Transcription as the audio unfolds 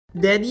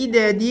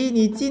Daddy，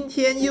 你今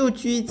天又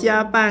居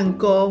家办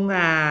公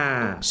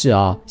啊？是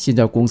啊，现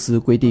在公司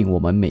规定我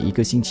们每一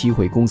个星期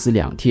回公司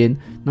2天，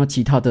那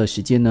其他的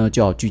时间呢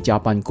就要居家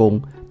办公。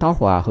待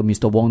会儿和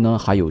Mr. Wong 呢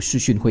还有视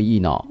讯会议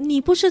呢。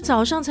你不是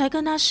早上才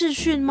跟他视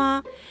讯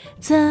吗？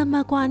这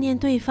么挂念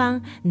对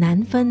方，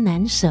难分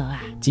难舍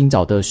啊。今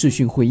早的视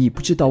讯会议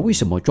不知道为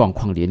什么状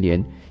况连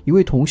连，一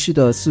位同事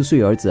的4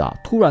岁儿子啊，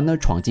突然呢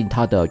闯进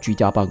他的居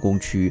家办公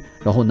区，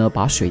然后呢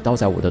把水倒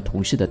在我的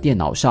同事的电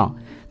脑上。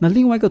那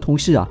另外一个同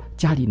事啊，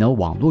家里呢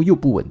网络又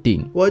不稳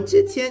定。我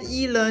之前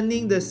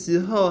e-learning 的时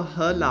候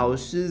和老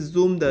师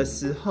Zoom 的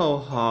时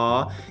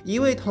候一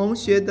位同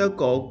学的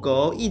狗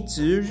狗一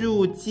直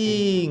入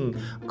境，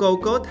狗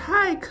狗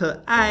太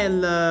可爱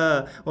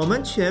了，我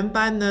们全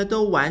班呢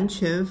都完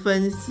全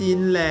分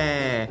心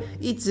嘞，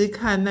一直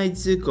看那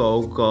只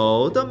狗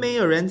狗，都没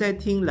有人在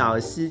听老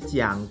师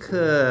讲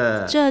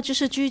课。这就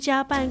是居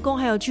家办公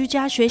还有居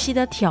家学习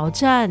的挑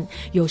战，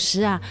有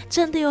时啊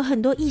真的有很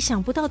多意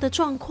想不到的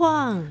状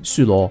况。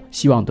是咯，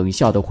希望等一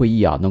下的会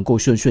议啊能够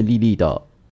顺顺利利的。